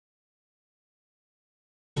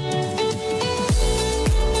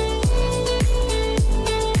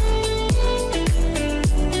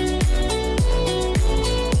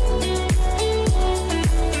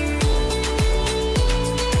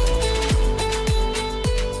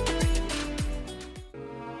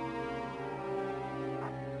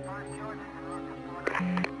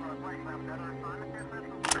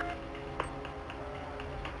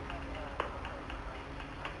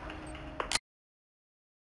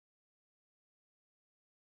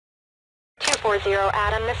440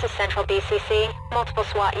 Adam, this is Central BCC. Multiple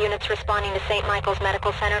SWAT units responding to St. Michael's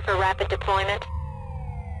Medical Center for rapid deployment.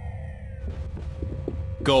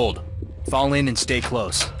 Gold. Fall in and stay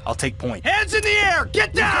close. I'll take point. Hands in the air!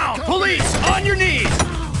 Get down! Police! On your knees!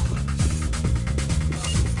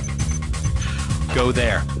 Go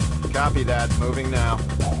there. Copy that. Moving now.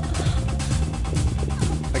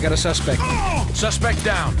 I got a suspect. Suspect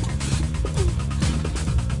down.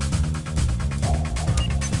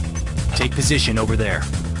 Take position over there.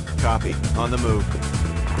 Copy. On the move.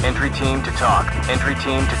 Entry team to talk. Entry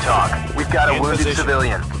team to talk. We've got a wounded position.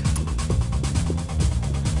 civilian.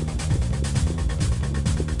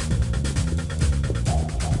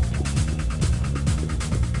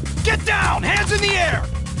 Get down! Hands in the air!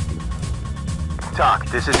 Talk,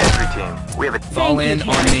 this is entry team. We have a... Fall in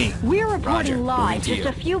on me. We're reporting Roger. live Moving to just you.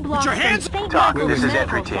 a few blocks your hands- from St. Talk, Michael's this is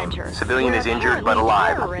Medical entry team. Center, Civilian where is injured but apparently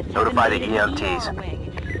alive. terrorists Notify the invaded an EMTs. ER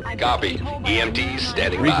wing. Copy. EMTs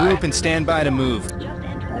standing by. Regroup and stand by to move.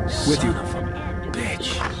 With you.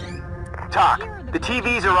 Talk, the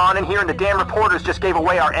TVs are on in here and the damn reporters just gave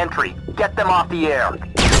away our entry. Get them off the air.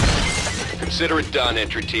 Consider it done,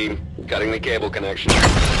 entry team. Cutting the cable connection.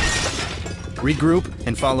 Regroup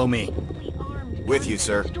and follow me. With you,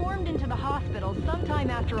 sir. Stormed into the hospital sometime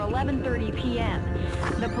after 11:30 p.m.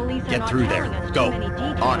 The police are Get not through telling there. us Go. too many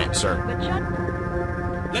details. On it, sir. But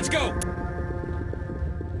Chuck... Let's go.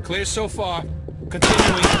 Clear so far.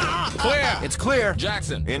 Continuing. Clear. It's clear.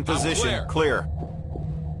 Jackson. In I'm position. Clear.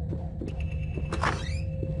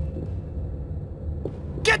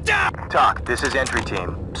 Get down! Talk, this is entry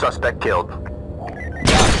team. Suspect killed.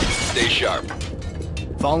 Stay sharp.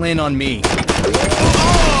 Fall in on me.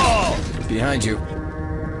 Behind you.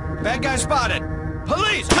 Bad guy spotted.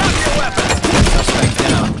 Police, drop your weapons! Suspect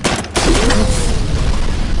down.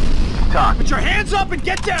 Talk, Put your hands up and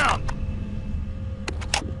get down!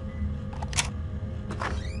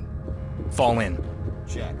 Fall in.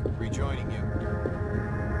 Check. Rejoining you.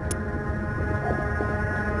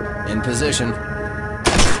 In position.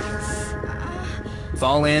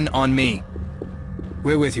 Fall in on me.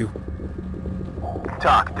 We're with you.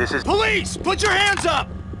 talk, this is... Police! Put your hands up!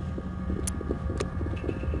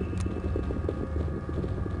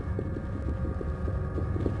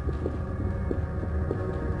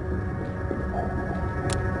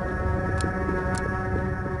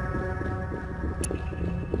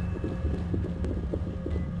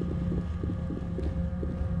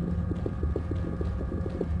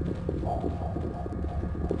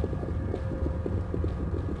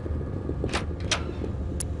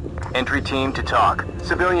 Entry team to talk.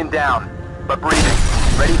 Civilian down, but breathing.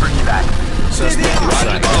 Ready for evac. Suspect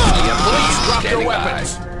Roger. Police, drop your Standing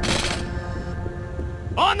weapons!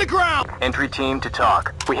 On the ground! Entry team to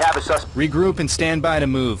talk. We have a suspect. Regroup and stand by to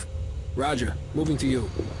move. Roger. Moving to you.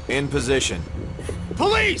 In position.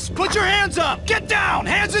 Police! Put your hands up! Get down!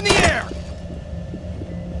 Hands in the air!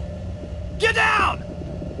 Get down!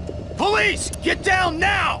 Police! Get down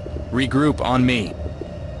now! Regroup on me.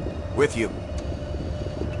 With you.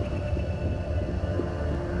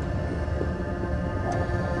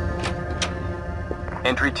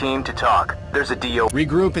 Entry team to talk. There's a DO.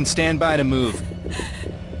 Regroup and stand by to move.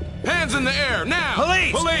 Hands in the air, now!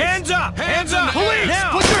 Police! Hands up! Hands up! Police!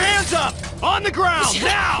 Now. Put your hands up! On the ground,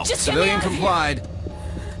 now! Civilian complied.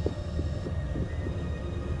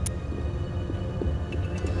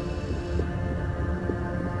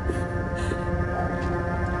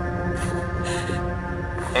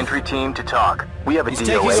 Entry team to talk. We have a He's DOA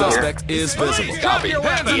taking here. suspect is visible. Police, drop Copy. your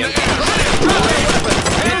weapons! Hands Drop your weapons!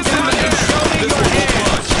 Hands in the air! Show me your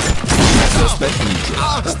hands! Suspect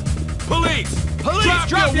neutralized. Police! Police,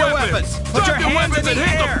 drop your weapons! Put your hands in the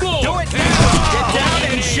air! Do it! Get down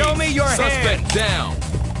and show me your hands! Suspect down.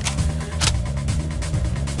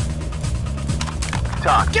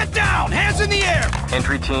 Talk. Get down! Hands in the air!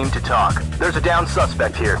 Entry team to talk. There's a down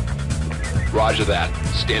suspect here. Roger that.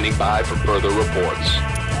 Standing by for further reports.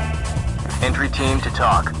 Entry team to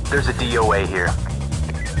talk. There's a DOA here.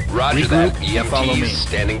 Roger Regroup that. and follow me. EMTs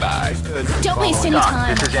standing by. Don't waste any Talk.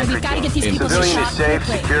 time. This is entry We've got to team. get these people to Civilian shop is safe,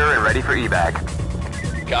 quickly. secure, and ready for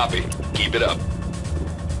evac. Copy. Keep it up.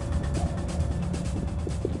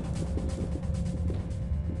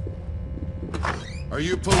 Are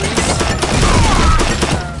you police?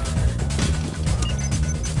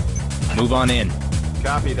 Move on in.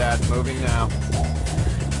 Copy that. Moving now.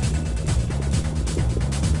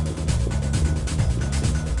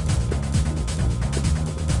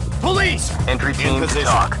 Police! Entry team to position.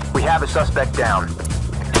 talk. We have a suspect down.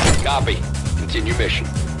 Copy. Continue mission.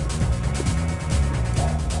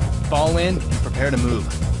 Fall in and prepare to move.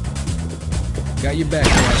 Got your back,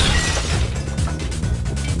 guys.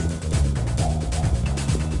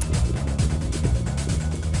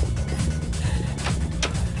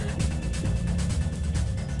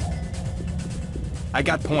 I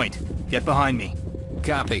got point. Get behind me.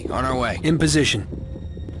 Copy. On our way. In position.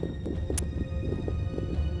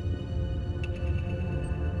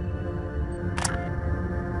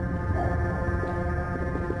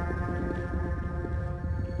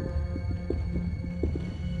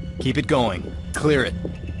 Keep it going. Clear it.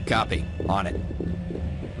 Copy. On it.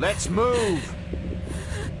 Let's move!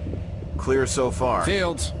 Clear so far.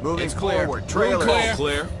 Fields. Moving It's clear. forward. Trailer. Clear.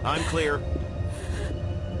 Clear. I'm clear.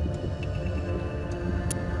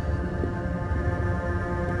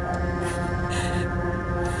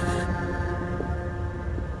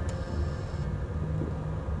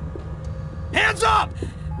 Hands up!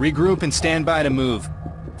 Regroup and stand by to move.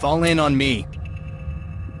 Fall in on me.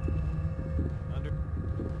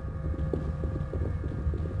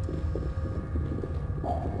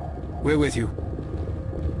 We're with you.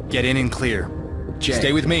 Get in and clear. Jay,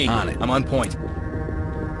 Stay with me. on it. I'm on point.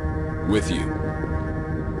 With you.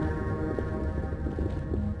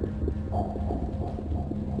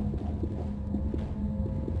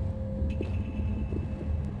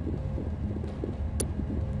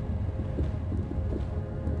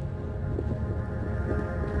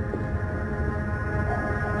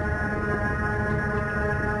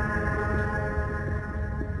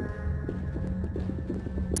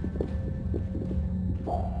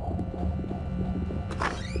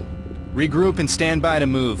 Regroup and stand by to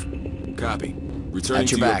move. Copy. Returning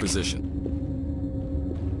At your to your back. position.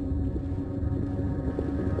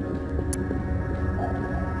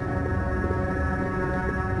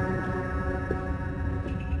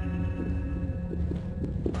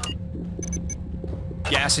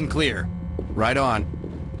 Gas and clear. Right on.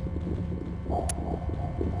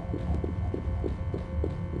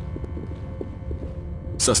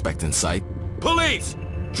 Suspect in sight. Police!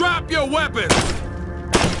 Drop your weapons!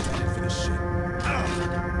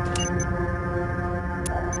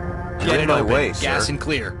 Get in it my open. way, Gas sir. and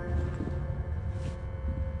clear.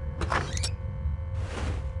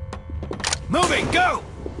 Moving, go!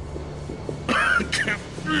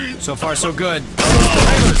 So far, so good.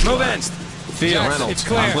 Move in! Field. Reynolds, It's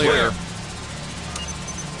clear. I'm clear.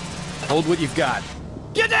 Hold what you've got.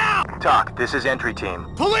 Get down! TOC, this is entry team.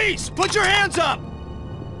 Police! Put your hands up!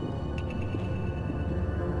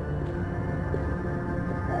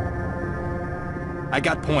 I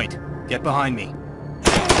got point. Get behind me.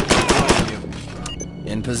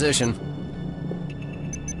 In position.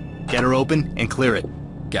 Get her open and clear it.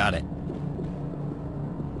 Got it.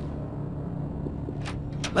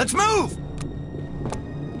 Let's move!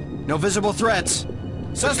 No visible threats.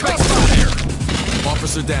 Suspect Here.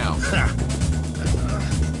 Officer down.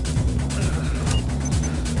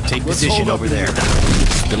 Take position over there.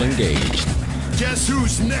 Still engaged. Guess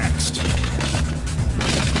who's next?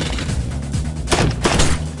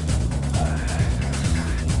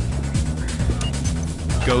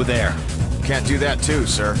 Go there. Can't do that too,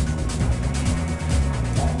 sir.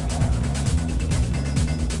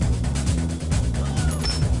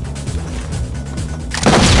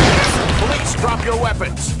 Police, drop your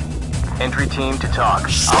weapons! Entry team to TOC.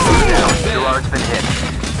 Officer down. Gerard's been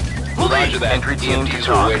hit. Roger that. Entry team to EMTs are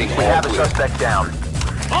TOC. waiting We for have a clear. suspect down.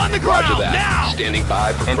 On the ground, Roger that. now! Standing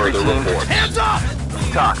by for Entry further team. reports. Hands up!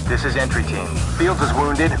 TOC, this is entry team. Fields is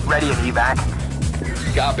wounded, ready at evac.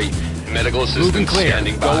 Copy. Medical Moving assistance clear.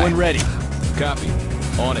 standing by. Going ready. Copy.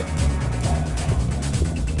 On it.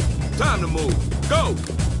 Time to move. Go!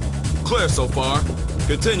 Clear so far.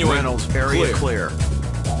 Continuing. Reynolds, area clear.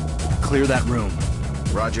 Clear that room.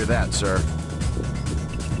 Roger that, sir.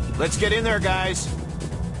 Let's get in there, guys.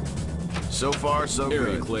 So far, so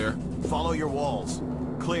Area good. clear. Follow your walls.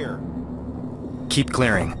 Clear. Keep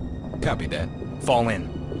clearing. Copy that. Fall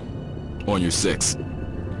in. On your 6.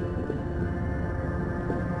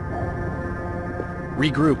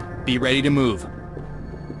 Regroup. Be ready to move.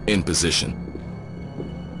 In position.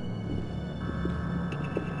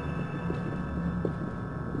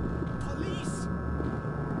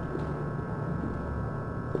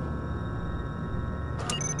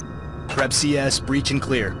 Prep CS, breach and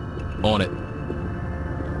clear. On it.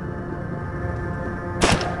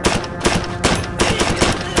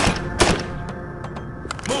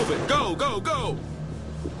 Move it. Go, go, go!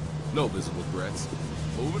 No visible threats.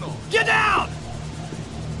 Moving on. Get down!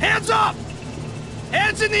 Hands up!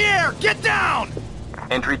 Hands in the air! Get down!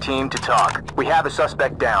 Entry team to TOC. We have a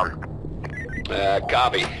suspect down.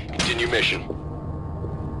 Copy. Continue mission.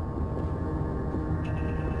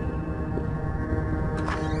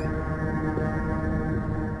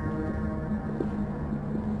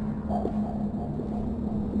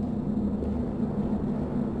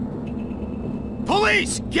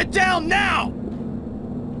 Police! Get down now!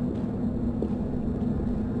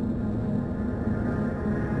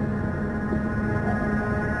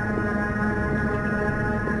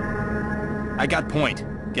 I got point.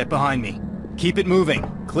 Get behind me. Keep it moving.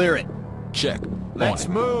 Clear it. Check. Let's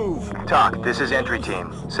On move. TOC, this is entry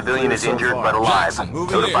team. Civilian is injured but alive. Jackson,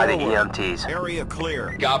 move Notify the in. EMTs. Area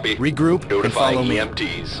clear. Copy. Regroup and Notifying follow me.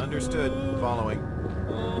 EMTs. Understood. Following.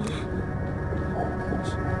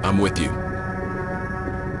 I'm with you.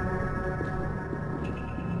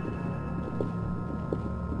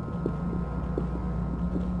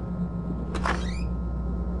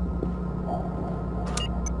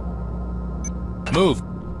 Move.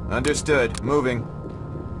 Understood. Moving.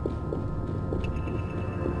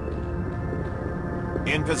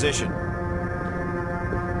 In position.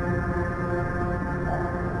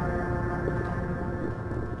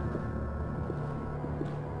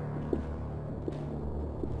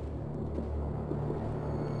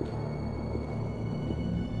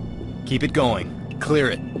 Keep it going. Clear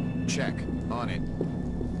it. Check. On it.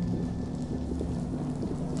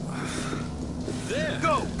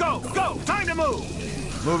 Go, go, go! Time to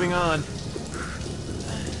move! Moving on.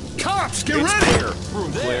 Cops, get It's ready! clear.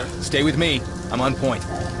 Room clear. Stay with me. I'm on point.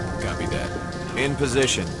 Copy that. In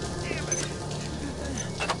position.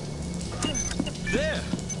 There!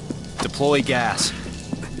 Deploy gas.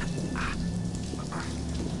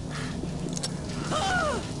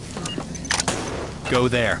 Go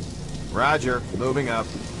there. Roger. Moving up.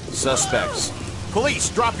 Suspects. Police,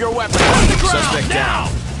 drop your weapons. Suspect down!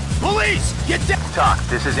 Police, get down! TOC,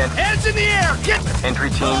 this is Hands in the air! Get... entry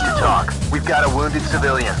team to TOC. We've got a wounded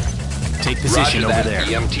civilian. Take position Roger over that.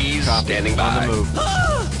 there. EMTs Copy. standing On by. the move.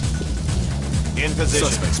 In position.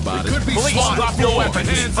 Suspect spotted. Could be Police, SWAT. drop your weapons.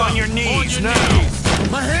 Hands On up. your knees On your now.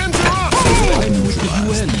 knees. My hands are up!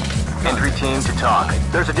 Entry team to TOC.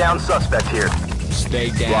 There's a down suspect here. Stay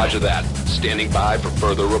down. Roger that. Standing by for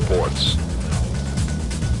further reports.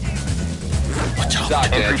 TOC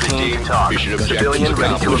to Entry entry team team. to TOC. Mission objectives Civilian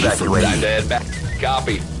ready to accomplished. evacuate. Time to head back.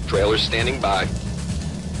 Copy. Trailers standing by.